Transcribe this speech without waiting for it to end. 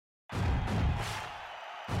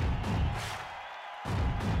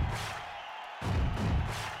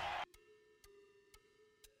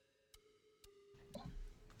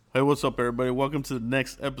Hey, what's up, everybody? Welcome to the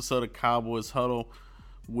next episode of Cowboys Huddle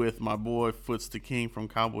with my boy Footsdaking from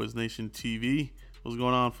Cowboys Nation TV. What's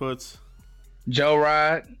going on, Foots? Joe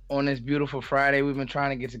Rod, on this beautiful Friday. We've been trying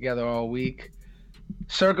to get together all week.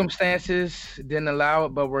 Circumstances didn't allow it,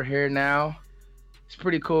 but we're here now. It's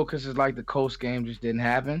pretty cool because it's like the Colts game just didn't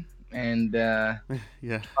happen. And Yeah,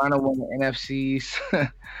 trying to win the NFC's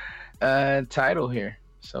title here.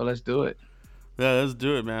 So let's do it. let's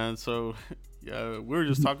do it, man. So, yeah, we were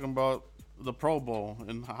just talking about the Pro Bowl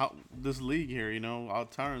and how this league here,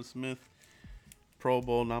 Tyron Smith Pro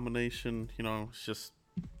Bowl nomination, it's just,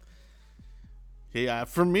 yeah,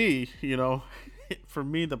 for me, for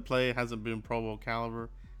me, the play hasn't been Pro Bowl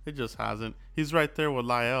caliber. It just hasn't. He's right there with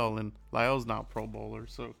Lyle, and Lyle's not Pro Bowler,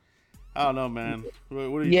 so I don't know, man.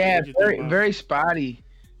 What do you Yeah, think very spotty.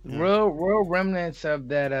 Yeah. Real remnants of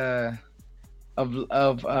that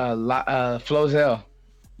Flozell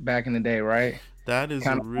back in the day, right? That is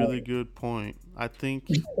Kinda a really good point. I think,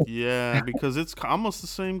 yeah, because it's almost the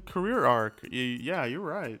same career arc. Yeah, you're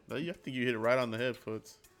right. I think you hit it right on the head,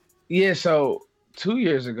 Foots. Yeah, so 2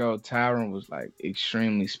 years ago, Tyron was like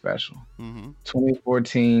extremely special.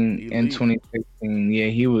 2014 Elite. and 2016, yeah,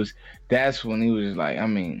 he was. That's when he was like, I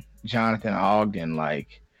mean, Jonathan Ogden,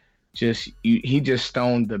 like, he just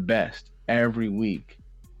stoned the best every week.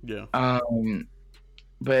 Yeah.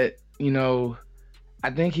 But I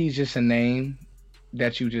think he's just a name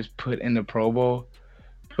that you just put in the Pro Bowl.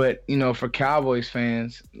 But for Cowboys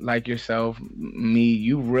fans like yourself, me,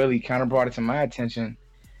 you really kind of brought it to my attention.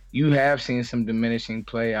 You have seen some diminishing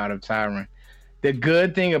play out of Tyron. The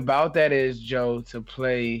good thing about that is, Joe, to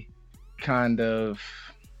play kind of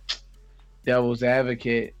devil's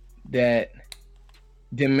advocate, that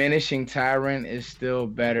diminishing Tyron is still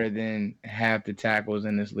better than half the tackles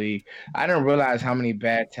in this league. I didn't realize how many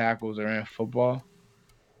bad tackles are in football.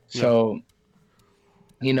 So,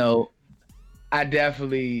 I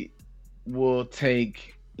definitely will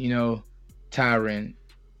take, Tyron,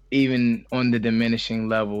 even on the diminishing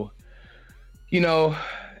level, and,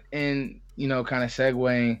 kind of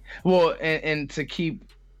segueing. Well, and to keep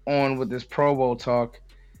on with this Pro Bowl talk,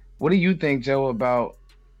 what do you think, Joe, about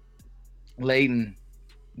Leighton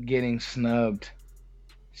getting snubbed?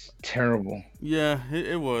 It's terrible. Yeah,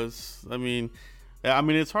 it was. I mean,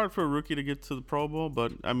 it's hard for a rookie to get to the Pro Bowl,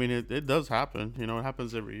 but, it does happen. It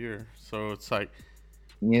happens every year. So it's like,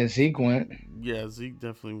 yeah, Zeke went. yeah, Zeke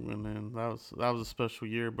definitely went in. That was a special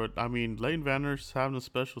year. But, Leighton Vander's having a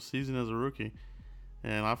special season as a rookie.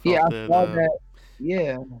 And I felt that.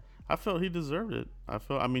 Yeah. I felt he deserved it.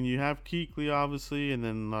 You have Kuechly, obviously, and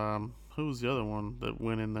then who was the other one that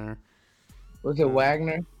went in there? Was it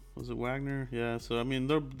Wagner? Was it Wagner? Yeah. So,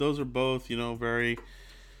 those are both, very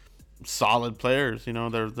solid players. They're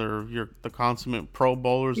the consummate Pro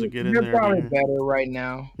Bowlers that get in there. They're probably better right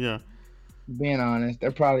now. Yeah. Being honest,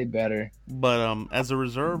 they're probably better. But as a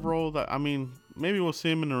reserve role, maybe we'll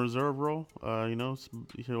see him in a reserve role.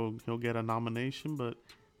 He'll get a nomination, but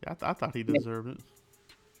yeah, I thought he deserved it.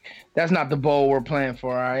 That's not the bowl we're playing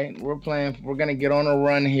for, all right? We're gonna get on a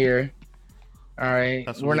run here. All right.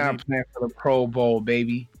 We're not playing for the Pro Bowl,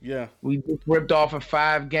 baby. Yeah. We just ripped off a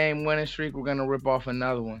 5-game winning streak. We're gonna rip off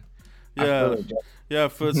another one. Yeah. Yeah,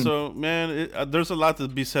 so man, there's a lot to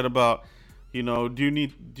be said about, do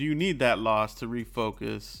you need that loss to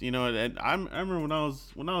refocus? And I remember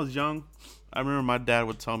when I was young, I remember my dad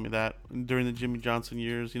would tell me that during the Jimmy Johnson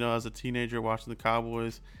years, as a teenager watching the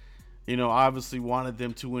Cowboys, obviously wanted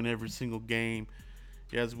them to win every single game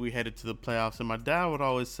as we headed to the playoffs. And my dad would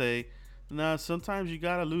always say, nah, sometimes you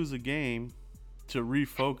got to lose a game to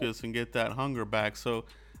refocus and get that hunger back. So,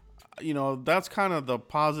 that's kind of the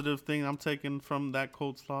positive thing I'm taking from that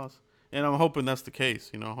Colts loss. And I'm hoping that's the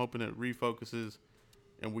case, hoping it refocuses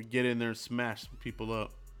and we get in there and smash some people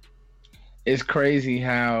up. It's crazy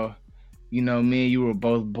how, me and you were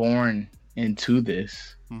both born into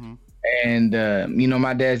this. Mm-hmm. And,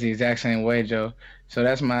 my dad's the exact same way, Joe. So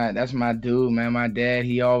that's my dude, man. My dad,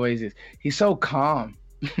 he always is. He's so calm.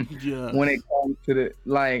 Yeah. When it comes to the,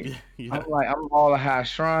 like, yeah. I'm all high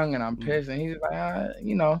strung and I'm pissed. And he's like,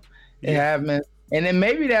 it happens. And then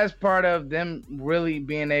maybe that's part of them really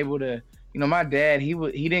being able to, my dad, he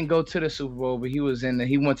didn't go to the Super Bowl, but he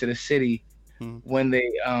went to the city when they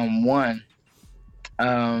won.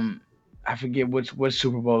 I forget which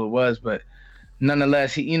Super Bowl it was, but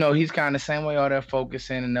nonetheless, he's kind of the same way. All they're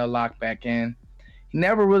focusing and they'll lock back in. He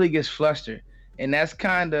never really gets flustered, and that's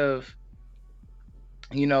kind of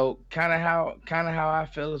how I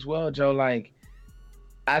feel as well, Joe. Like,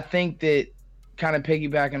 I think that, kind of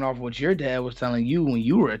piggybacking off what your dad was telling you when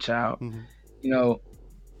you were a child,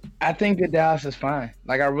 I think that Dallas is fine.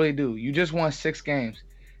 Like, I really do. You just won 6 games.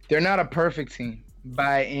 They're not a perfect team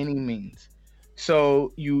by any means.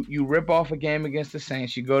 So you rip off a game against the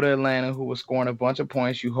Saints. You go to Atlanta, who was scoring a bunch of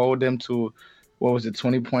points. You hold them to, what was it,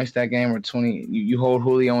 20 points that game, or 20? You hold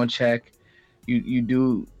Julio in check. You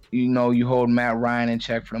do, you hold Matt Ryan in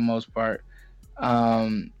check for the most part.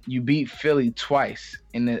 You beat Philly twice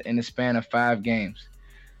in the span of 5 games.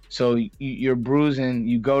 So you're bruising.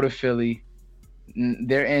 You go to Philly.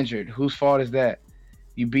 They're injured. Whose fault is that?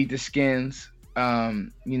 You beat the Skins.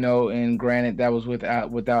 And granted that was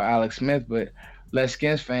without Alex Smith, but let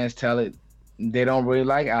Skins fans tell it, they don't really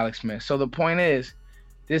like Alex Smith. So the point is,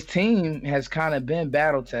 this team has kind of been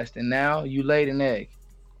battle tested. Now you laid an egg.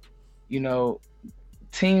 You know,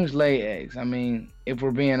 teams lay eggs. I mean, if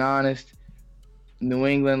we're being honest, New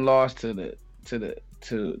England lost to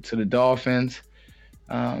the Dolphins.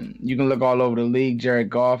 You can look all over the league. Jared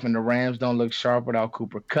Goff and the Rams don't look sharp without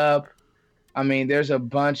Cooper Kupp. I mean, there's a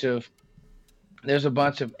bunch of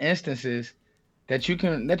instances that you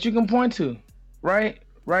can point to, right,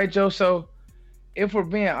 Joe. So if we're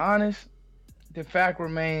being honest, the fact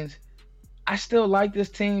remains, I still like this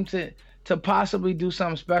team to possibly do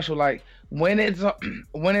something special. Like when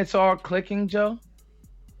it's all clicking, Joe.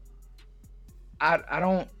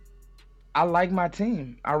 I like my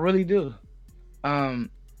team. I really do.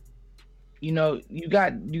 You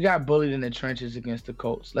got bullied in the trenches against the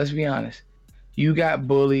Colts. Let's be honest. You got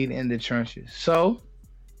bullied in the trenches. So,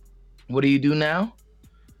 what do you do now?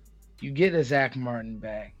 You get a Zach Martin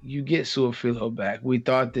back. You get Suafilo back. We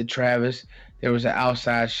thought that Travis, there was an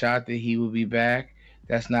outside shot that he would be back.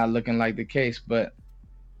 That's not looking like the case. But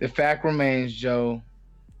the fact remains, Joe,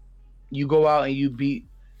 you go out and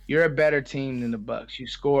you're a better team than the Bucs. You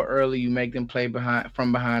score early, you make them play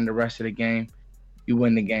from behind the rest of the game. You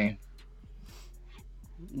win the game.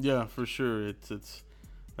 Yeah, for sure. It's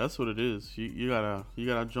that's what it is. You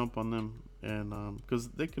gotta jump on them, and because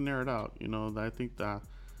they can narrow it out. I think that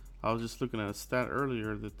I was just looking at a stat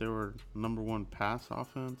earlier that they were number one pass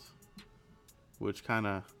offense, which kind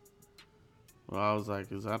of, well, I was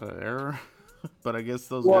like, is that an error? But I guess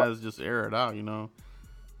those guys just air it out. And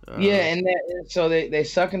so they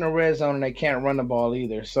suck in the red zone and they can't run the ball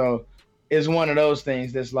either. So it's one of those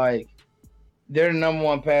things that's like, they're the number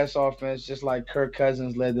one pass offense, just like Kirk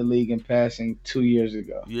Cousins led the league in passing 2 years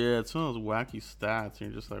ago. Yeah, it's one of those wacky stats,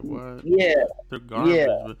 and you're just like, what? Yeah. They're garbage.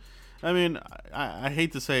 Yeah. But, I mean, I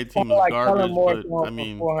hate to say a team is like garbage, but I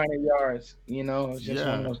mean, 400 yards. It's just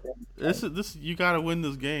one of those things. This you got to win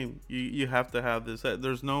this game. You have to have this.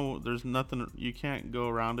 There's nothing. You can't go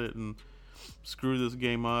around it and screw this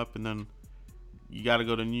game up, and then you got to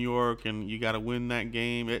go to New York and you got to win that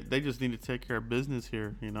game. They just need to take care of business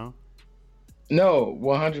here. No,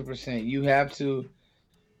 100%. You have to.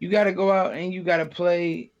 You got to go out and you got to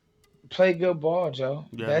play good ball, Joe.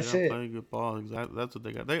 Yeah, that's it. Play good ball. Exactly. That's what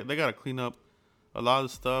they got. They got to clean up a lot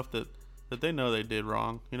of stuff that they know they did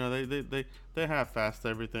wrong. They half-assed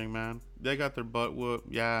everything, man. They got their butt whooped.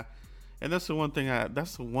 Yeah, and that's the one thing.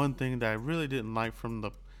 That's the one thing that I really didn't like from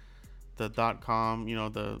the .com.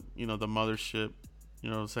 The mothership.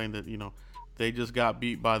 Saying that they just got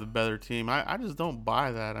beat by the better team. I just don't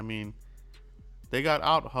buy that. I mean, they got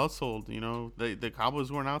out hustled. The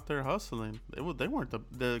Cowboys weren't out there hustling. They weren't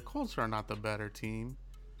the Colts are not the better team.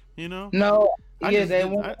 No. I just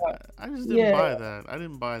didn't buy that. I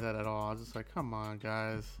didn't buy that at all. I was just like, come on,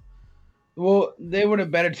 guys. Well, they were the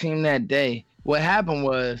better team that day. What happened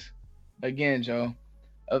was, again, Joe,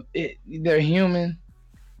 they're human.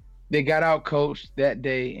 They got out coached that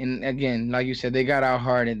day, and again, like you said, they got out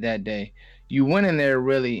harded that day. You went in there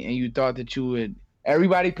really, and you thought that you would.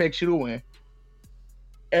 Everybody picked you to win.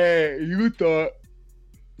 And you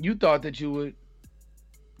thought that you would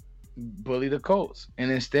bully the Colts, and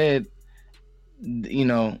instead,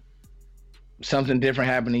 something different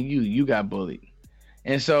happened to you. You got bullied,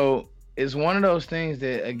 and so it's one of those things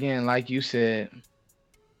that, again, like you said,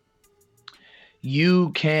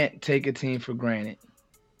 you can't take a team for granted.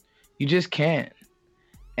 You just can't,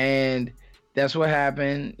 and that's what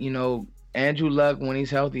happened. Andrew Luck, when he's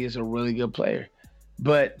healthy, is a really good player.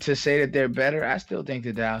 But to say that they're better, I still think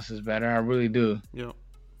that Dallas is better. I really do. Yep.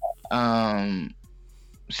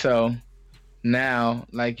 So now,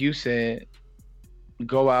 like you said,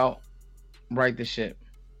 go out, right the ship.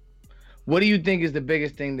 What do you think is the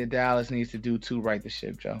biggest thing that Dallas needs to do to right the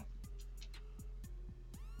ship, Joe?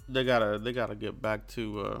 They gotta get back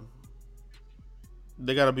to.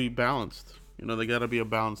 They gotta be balanced. They gotta be a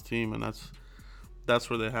balanced team, and that's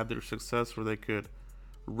where they had their success, where they could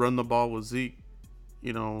run the ball with Zeke.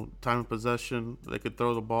 Time of possession. They could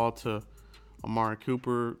throw the ball to Amari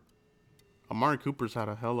Cooper. Amari Cooper's had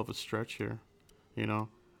a hell of a stretch here.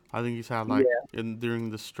 I think he's had like Yeah,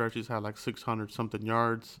 during the stretch he's had like 600 something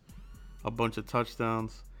yards, a bunch of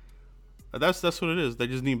touchdowns. That's what it is. They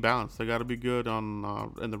just need balance. They got to be good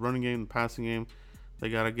on in the running game, the passing game. They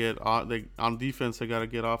got to get on defense. They got to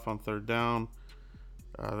get off on third down.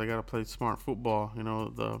 They got to play smart football. You know,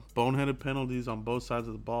 the boneheaded penalties on both sides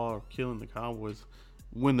of the ball are killing the Cowboys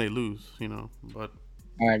when they lose. You know, but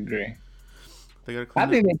I agree. they got to I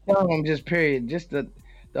clean think up. they tell them just period. Just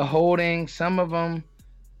the holding. Some of them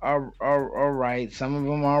are right. Some of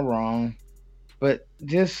them are wrong. But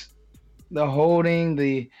just the holding,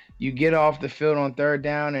 you get off the field on third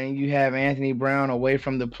down and you have Anthony Brown away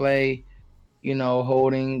from the play,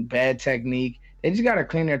 holding bad technique. They just got to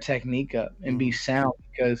clean their technique up and be Mm-hmm. sound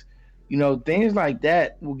because, things like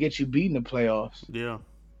that will get you beat in the playoffs. Yeah,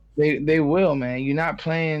 They will, man. You're not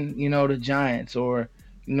playing, the Giants or,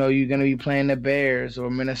 you're going to be playing the Bears or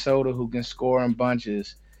Minnesota who can score in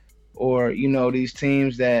bunches or, these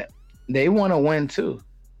teams that they want to win too.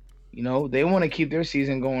 They want to keep their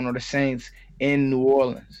season going or the Saints in New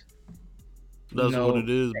Orleans. You that's what know, it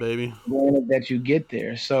is, baby. that you get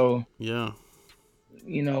there. So, Yeah,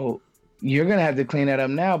 you're going to have to clean that up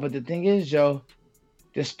now. But the thing is, Joe,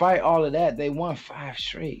 despite all of that, they won 5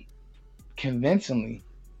 straight convincingly.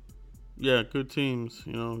 yeah. Good teams.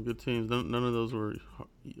 You know, good teams. None of those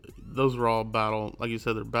were all battle. Like you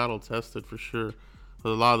said, they're battle tested for sure.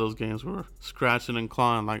 But a lot of those games were scratching and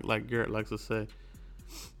clawing, like Garrett likes to say.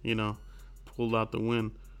 You know, pulled out the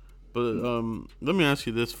win. But let me ask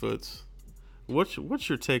you this, Foots. What's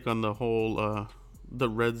your take on the whole the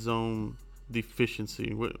red zone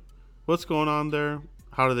deficiency? What's going on there?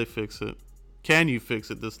 How do they fix it? Can you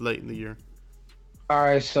fix it this late in the year? All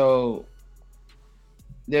right, so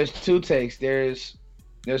there's two takes. There's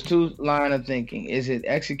two line of thinking. Is it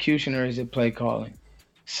execution or is it play calling?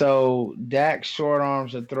 So Dak short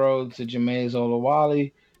arms a throw to Jameis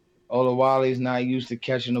Olawale. Olawale's not used to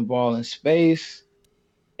catching the ball in space,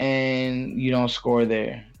 and you don't score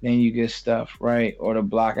there. Then you get stuffed, right? Or the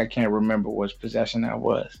block. I can't remember which possession that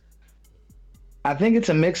was. I think it's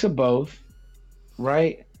a mix of both,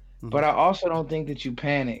 right? Mm-hmm. But I also don't think that you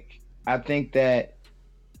panic. I think that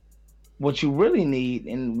what you really need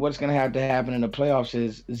and what's going to happen in the playoffs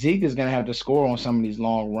is Zeke is going to have to score on some of these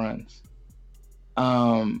long runs.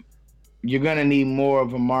 You're going to need more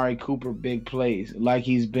of Amari Cooper big plays like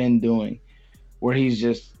he's been doing, where he's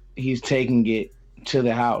taking it to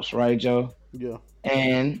the house, right, Joe? Yeah.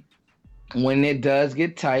 And when it does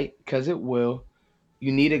get tight, because it will,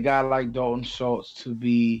 you need a guy like Dalton Schultz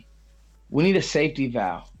we need a safety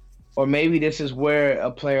valve. Or maybe this is where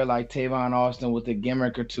a player like Tavon Austin with a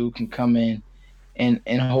gimmick or two can come in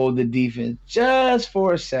and hold the defense just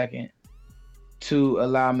for a second to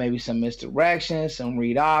allow maybe some misdirection, some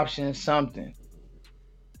read options, something.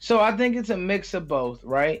 So I think it's a mix of both,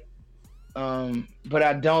 right? But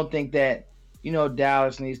I don't think that,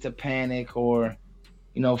 Dallas needs to panic or,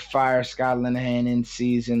 fire Scott Linehan in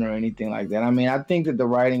season or anything like that. I mean, I think that the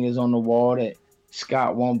writing is on the wall that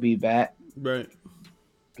Scott won't be back. Right.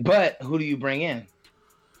 But who do you bring in?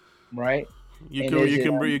 Right? You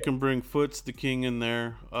can bring Foots the King in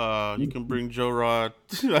there. You can bring Joe Rod.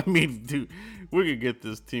 I mean, dude, we could get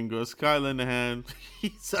this team going. Scott Linehan,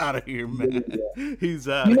 he's out of here, man. He's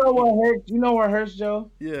out. You know what hurts? You know what hurts, Joe?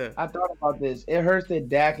 Yeah. I thought about this. It hurts that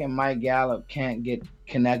Dak and Mike Gallup can't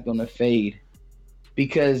connect on the fade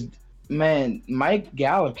because, man, Mike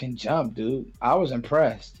Gallup can jump, dude. I was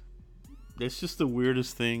impressed. It's just the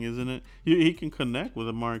weirdest thing, isn't it? He can connect with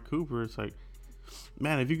Amari Cooper. It's like,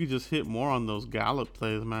 man, if you could just hit more on those Gallup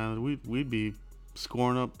plays, man, we'd be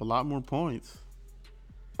scoring up a lot more points.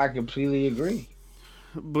 I completely agree.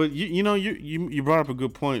 But you brought up a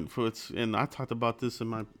good point, Foots, and I talked about this in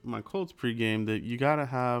my Colts pregame that you gotta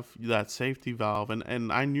have that safety valve,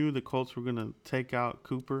 and I knew the Colts were gonna take out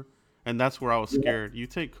Cooper, and that's where I was scared. You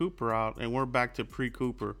take Cooper out, and we're back to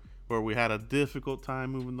pre-Cooper, where we had a difficult time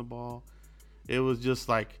moving the ball. It was just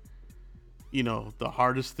like, the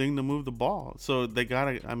hardest thing to move the ball. So they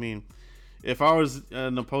gotta. I mean, if I was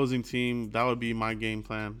an opposing team, that would be my game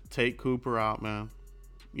plan. Take Cooper out, man.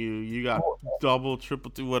 You got double,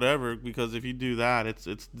 triple, whatever. Because if you do that,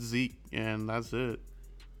 it's Zeke, and that's it.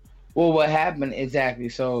 Well, what happened exactly?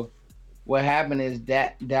 So, what happened is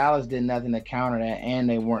that Dallas did nothing to counter that, and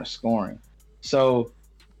they weren't scoring. So,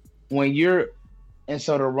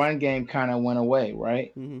 so the run game kind of went away,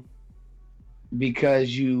 right? Mm-hmm.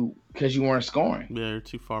 Because you weren't scoring. Yeah, you're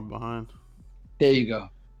too far behind. There you go.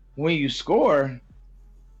 When you score,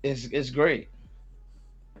 it's great.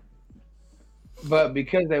 But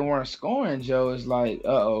because they weren't scoring, Joe, it's like,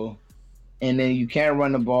 uh-oh, and then you can't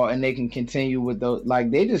run the ball, and they can continue with those.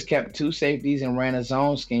 Like they just kept two safeties and ran a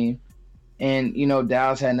zone scheme, and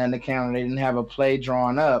Dallas had nothing to counter. They didn't have a play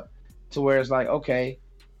drawn up to where it's like, okay,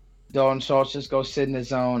 Dalton Schultz, just go sit in the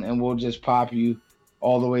zone, and we'll just pop you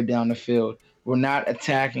all the way down the field. We're not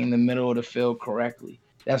attacking the middle of the field correctly.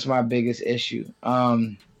 That's my biggest issue.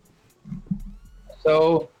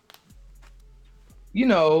 So,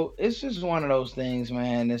 it's just one of those things,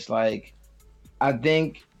 man. It's like, I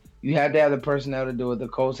think you have to have the personnel to do it. The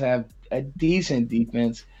Colts have a decent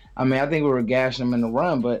defense. I mean, I think we were gashing them in the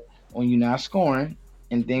run, but when you're not scoring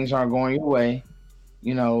and things aren't going your way,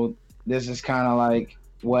 this is kind of like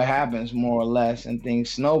what happens more or less, and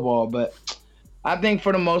things snowball. But I think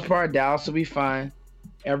for the most part, Dallas will be fine.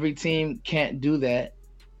 Every team can't do that,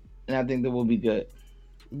 and I think that will be good.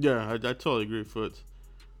 Yeah, I totally agree, Foots.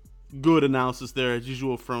 Good analysis there, as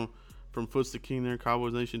usual, from Footsdaking there,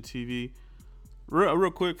 Cowboys Nation TV.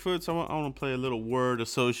 Real quick, Foots, I want to play a little word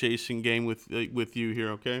association game with you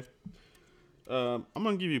here, okay? I'm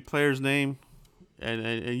going to give you a player's name,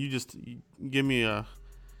 and you just give me a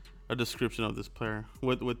description of this player,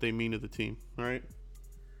 what they mean to the team, all right?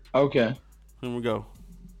 Okay. Here we go.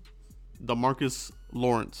 DeMarcus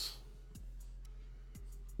Lawrence.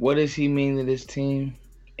 What does he mean to this team?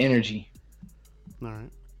 Energy. All right.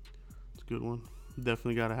 It's a good one.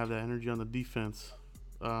 Definitely got to have that energy on the defense.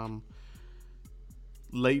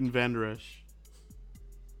 Leighton Vander Esch.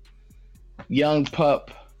 Young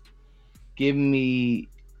pup. Give me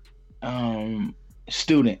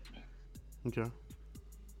student. Okay.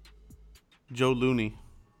 Joe Looney.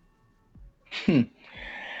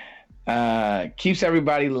 Keeps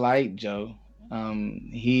everybody light, Joe.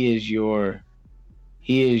 He's your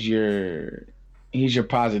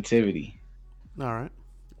positivity. All right.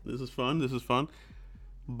 This is fun.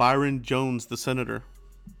 Byron Jones, the Senator.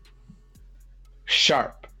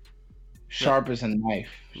 Sharp as a knife.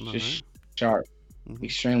 All Just right. sharp. Mm-hmm.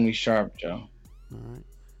 Extremely sharp, Joe. All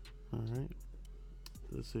right.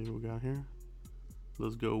 Let's see what we got here.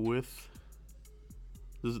 Let's go with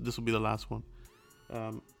this will be the last one.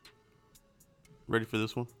 Ready for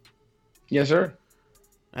this one? Yes, sir.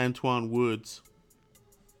 Antoine Woods.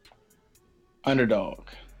 Underdog.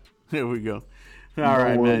 There we go. All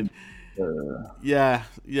right, man. Yeah.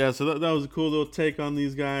 So that was a cool little take on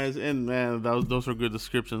these guys, and man, those were good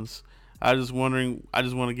descriptions. I just want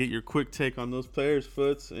to get your quick take on those players,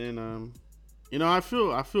 Foots, and I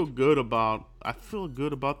feel good about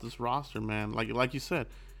this roster, man. Like you said,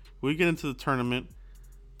 we get into the tournament,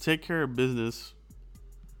 take care of business,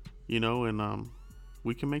 and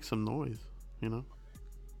we can make some noise,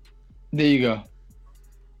 There you go.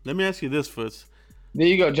 Let me ask you this, Foots. There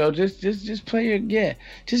you go, Joe. Just play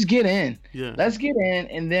just get in. Yeah. Let's get in,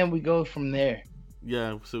 and then we go from there.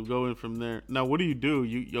 Yeah. So go in from there. Now, what do? You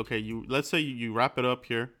let's say you wrap it up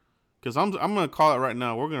here, because I'm gonna call it right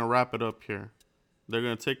now. We're gonna wrap it up here. They're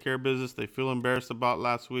gonna take care of business. They feel embarrassed about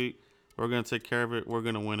last week. We're gonna take care of it. We're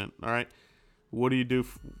gonna win it. All right. What do you do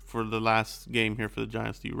for the last game here for the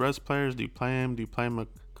Giants? Do you rest players? Do you play them? Do you play them a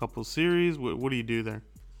couple series? What do you do there?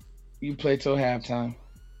 You play till halftime.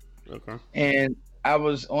 Okay. And I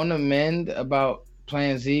was on the mend about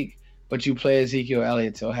playing Zeke, but you play Ezekiel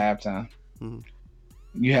Elliott till halftime. Mm-hmm.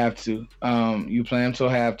 You have to. You play him till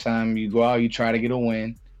halftime. You go out. You try to get a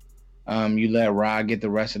win. You let Rod get the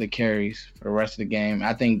rest of the carries for the rest of the game.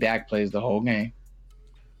 I think Dak plays the whole game.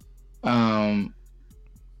 And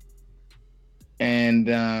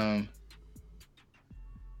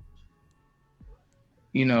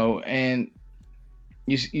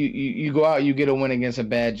you go out, you get a win against a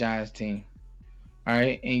bad Giants team. All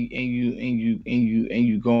right, and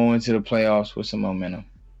you go into the playoffs with some momentum.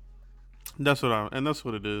 That's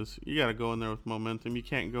what it is. You got to go in there with momentum. You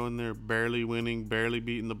can't go in there barely winning, barely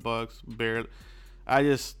beating the Bucs, barely.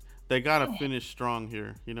 They got to finish strong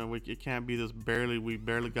here. It can't be this we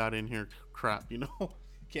barely got in here crap. You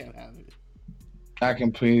can't have it. I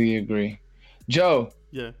completely agree. Joe.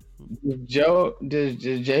 Yeah. Joe, does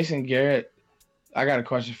Jason Garrett? I got a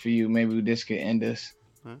question for you. Maybe this could end this.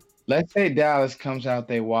 Huh? Let's say Dallas comes out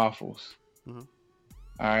they waffles. Uh-huh.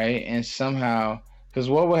 All right, and somehow, because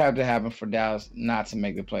what would have to happen for Dallas not to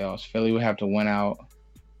make the playoffs? Philly would have to win out.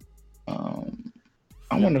 I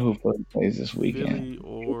wonder who Philly plays this weekend. Philly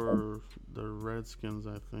or the Redskins,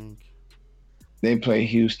 I think. They play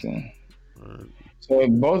Houston. So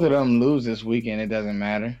if both of them lose this weekend, it doesn't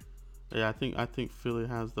matter. Yeah, I think Philly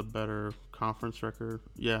has the better conference record.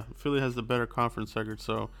 Yeah, Philly has the better conference record.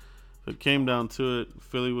 So if it came down to it,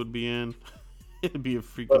 Philly would be in. It'd be a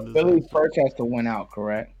freaking disaster. Philly first has to win out,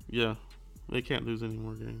 correct? Yeah, they can't lose any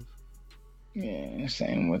more games. Yeah,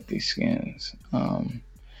 same with these Skins.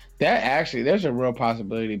 That actually, there's a real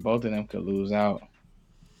possibility both of them could lose out.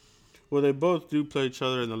 Well, they both do play each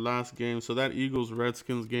other in the last game, so that Eagles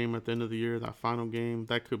Redskins game at the end of the year, that final game,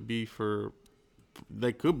 that could be for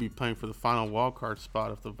they could be playing for the final wild card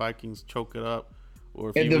spot if the Vikings choke it up, or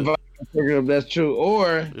if If the even Vikings figure up that's true,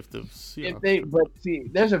 or if the if they, but see,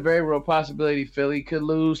 there's a very real possibility Philly could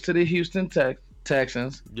lose to the Houston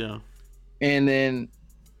Texans, yeah. and then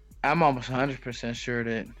I'm almost 100% sure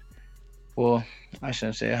that. Well, I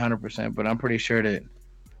shouldn't say 100%, but I'm pretty sure that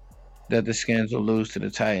the Skins will lose to the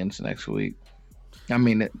Titans next week. I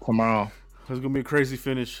mean, tomorrow. It's gonna be a crazy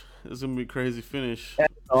finish. It's gonna be a crazy finish. As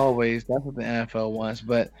always, that's what the NFL wants.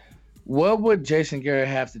 But what would Jason Garrett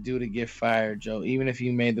have to do to get fired, Joe? Even if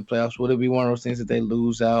you made the playoffs, would it be one of those things that they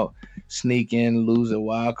lose out, sneak in, lose a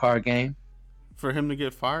wild card game? For him to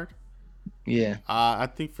get fired? Yeah. I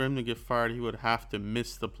think for him to get fired, he would have to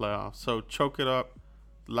miss the playoffs. So choke it up.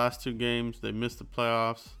 The last 2 games, they missed the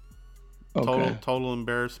playoffs. Okay. Total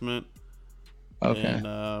embarrassment. Okay.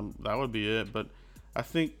 And that would be it. But I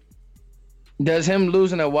think. Does him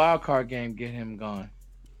losing a wild card game get him gone?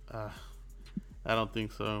 I don't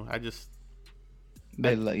think so. I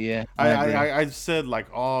said like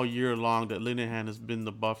all year long that Linehan has been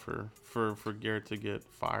the buffer for Garrett to get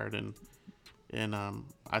fired, and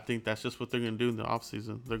I think that's just what they're gonna do in the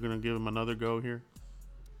offseason. They're gonna give him another go here.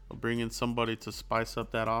 They'll bring in somebody to spice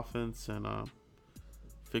up that offense and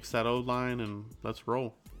fix that O-line, and let's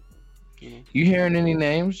roll. You hearing any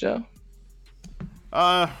names, Joe?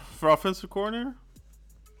 For offensive coordinator?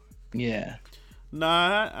 Yeah.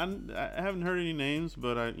 Nah, I haven't heard any names,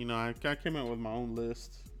 but I came out with my own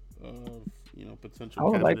list of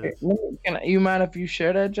potential candidates. You mind if you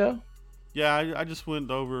share that, Joe? Yeah, I just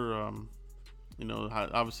went over.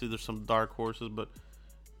 Obviously there's some dark horses, but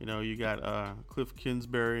you got Cliff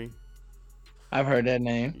Kingsbury. I've heard that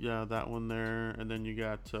name. Yeah, that one there, and then you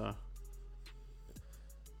got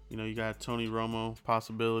you got Tony Romo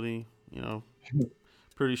possibility.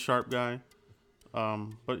 Pretty sharp guy.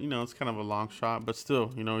 But it's kind of a long shot, but still,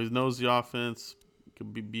 he knows the offense,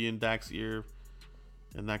 could be in Dak's ear,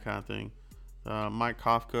 and that kind of thing. Mike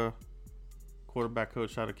Kafka, quarterback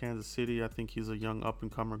coach out of Kansas City. I think he's a young up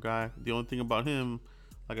and comer guy. The only thing about him,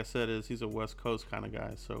 like I said, is he's a West Coast kind of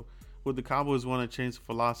guy. So would the Cowboys want to change the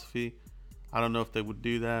philosophy? I don't know if they would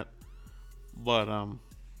do that, but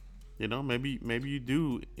maybe you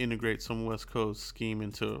do integrate some West Coast scheme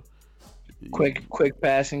into. Quick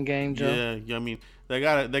passing game, Joe. Yeah. I mean, they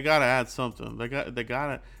gotta add something. They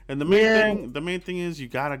gotta, and the main thing is you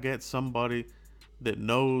gotta get somebody that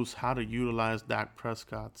knows how to utilize Dak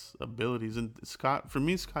Prescott's abilities. And Scott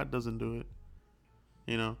doesn't do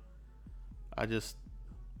it. I just.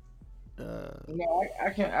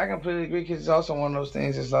 I completely agree because it's also one of those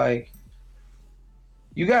things. It's like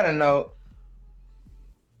you gotta know.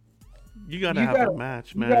 You gotta have a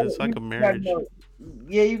match, man. It's like a marriage.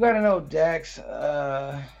 You gotta know Dak's.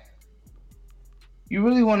 You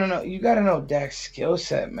really want to know. You gotta know Dak's skill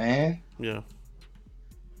set, man. Yeah.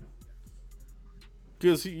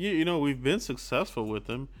 Because we've been successful with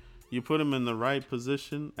him. You put him in the right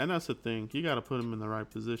position, and that's the thing. You got to put him in the right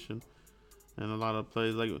position. And a lot of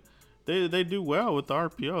plays, like they do well with the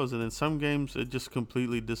RPOs, and in some games it just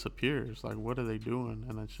completely disappears. Like, what are they doing?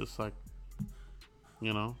 And it's just like,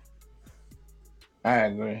 I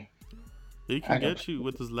agree. He can get you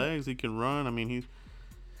with his legs. He can run. I mean,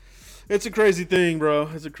 it's a crazy thing, bro.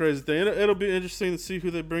 It's a crazy thing. It'll be interesting to see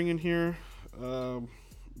who they bring in here.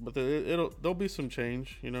 But there'll be some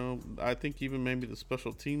change. I think even maybe the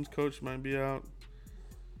special teams coach might be out.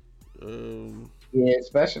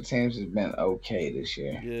 Special teams has been okay this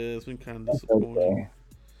year. Yeah, it's been kind of disappointing. Okay.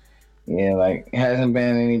 Yeah, like it hasn't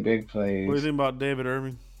been any big plays. What do you think about David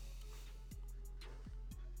Irving?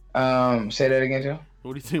 Say that again, Joe.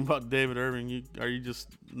 What do you think about David Irving? Are you just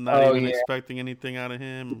not even expecting anything out of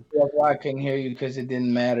him? That's why I couldn't hear you because it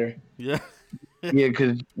didn't matter. Yeah.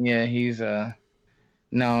 He's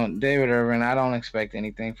no, David Irving. I don't expect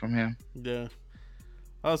anything from him. Yeah,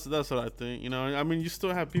 that's what I think. I mean, you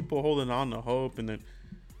still have people holding on to hope, and that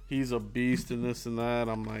he's a beast and this and that.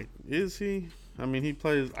 I'm like, is he? I mean, he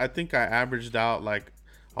plays. I think I averaged out like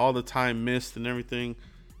all the time missed and everything.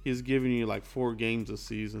 He's giving you like 4 games a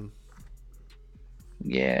season.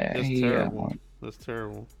 Yeah, that's terrible. That's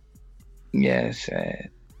terrible. Yeah, it's sad.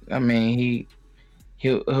 I mean,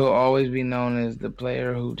 he'll always be known as the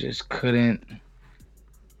player who just couldn't,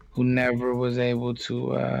 who never was able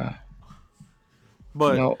to.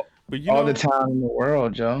 But all the time in the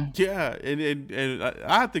world, Joe. Yeah, and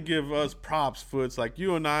I have to give us props, Foots. Like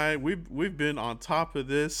you and I, we've been on top of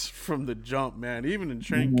this from the jump, man. Even in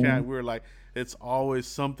training camp, we were like, it's always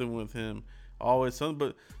something with him. always some,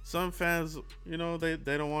 but some fans, you know, they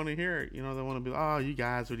don't want to hear it. You know, they want to be, oh, you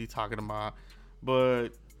guys, what are you talking about? But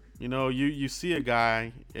you know, you see a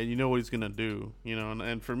guy and you know what he's gonna do. You know,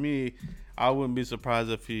 and for me, I wouldn't be surprised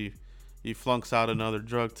if he flunks out another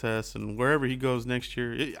drug test, and wherever he goes next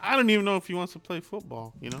year, I don't even know if he wants to play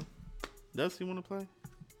football. You know, does he want to play?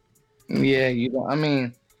 Yeah, you know, I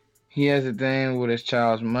mean, he has a thing with his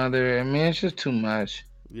child's mother. I mean, it's just too much.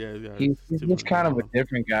 Yeah, He's too just much kind going of a on.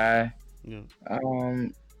 different guy. Yeah.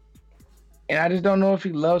 And I just don't know if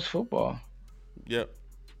he loves football. Yep.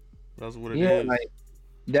 That's what it Yeah, is. like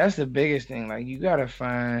that's the biggest thing. Like you gotta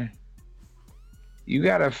find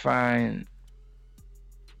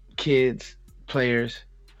kids, players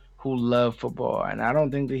who love football, and I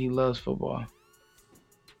don't think that he loves football.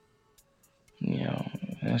 You know,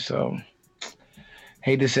 and so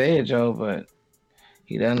hate to say it, Joe, but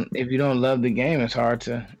he doesn't. If you don't love the game, it's hard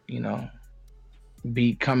to, you know,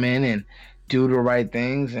 come in and do the right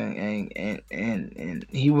things, and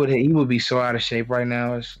he would be so out of shape right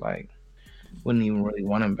now. It's like wouldn't even really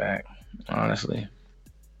want him back, honestly.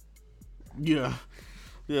 Yeah.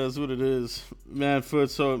 Yeah, that's what it is, man.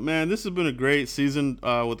 So, man, this has been a great season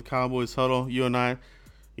with the Cowboys huddle. You and I,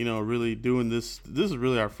 you know, really doing this. This is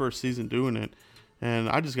really our first season doing it, and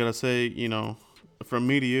I just gotta say, you know, from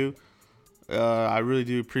me to you, I really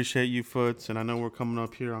do appreciate you, Foots, and I know we're coming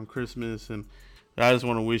up here on Christmas, and I just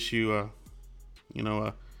want to wish you, you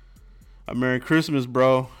know, a Merry Christmas,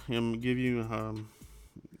 bro, and give you,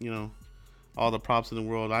 you know, all the props in the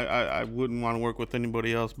world. I wouldn't want to work with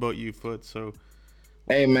anybody else but you, Foots. So.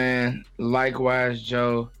 Hey man, likewise,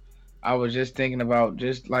 Joe. I was just thinking about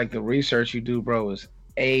just like the research you do, bro, is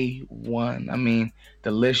A1. I mean,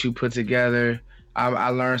 the list you put together. I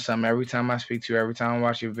learn something every time I speak to you, every time I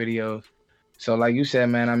watch your videos. So like you said,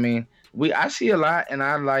 man, I mean, I see a lot, and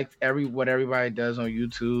I like what everybody does on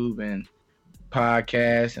YouTube and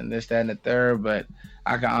podcasts and this, that, and the third. But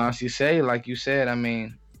I can honestly say, like you said, I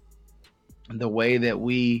mean, the way that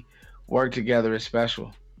we work together is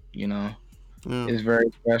special, you know. Yeah. Is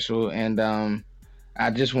very special, and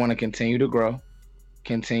I just want to continue to grow,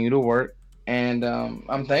 continue to work, and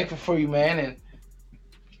I'm thankful for you, man, and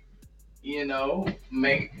you know,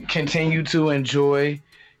 continue to enjoy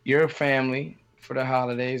your family for the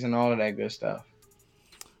holidays and all of that good stuff.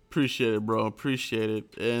 Appreciate it, bro. Appreciate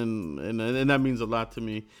it, and that means a lot to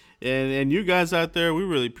me. And you guys out there, we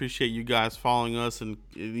really appreciate you guys following us and,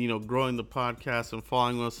 you know, growing the podcast and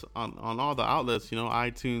following us on all the outlets. You know,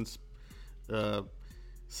 iTunes,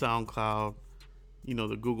 SoundCloud, you know,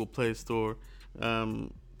 the Google Play Store.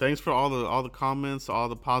 Thanks for all the comments, all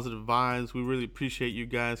the positive vibes. We really appreciate you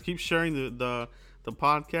guys. Keep sharing the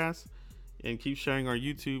podcast, and keep sharing our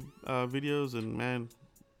YouTube videos. And man,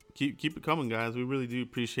 keep it coming, guys. We really do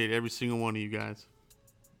appreciate every single one of you guys.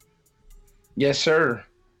 Yes, sir.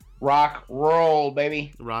 Rock, roll,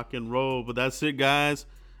 baby. Rock and roll. But that's it, guys.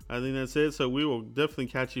 I think that's it. So we will definitely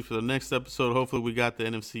catch you for the next episode. Hopefully we got the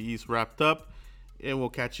NFC East wrapped up, and we'll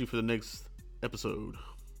catch you for the next episode.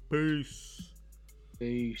 Peace.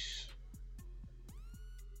 Peace.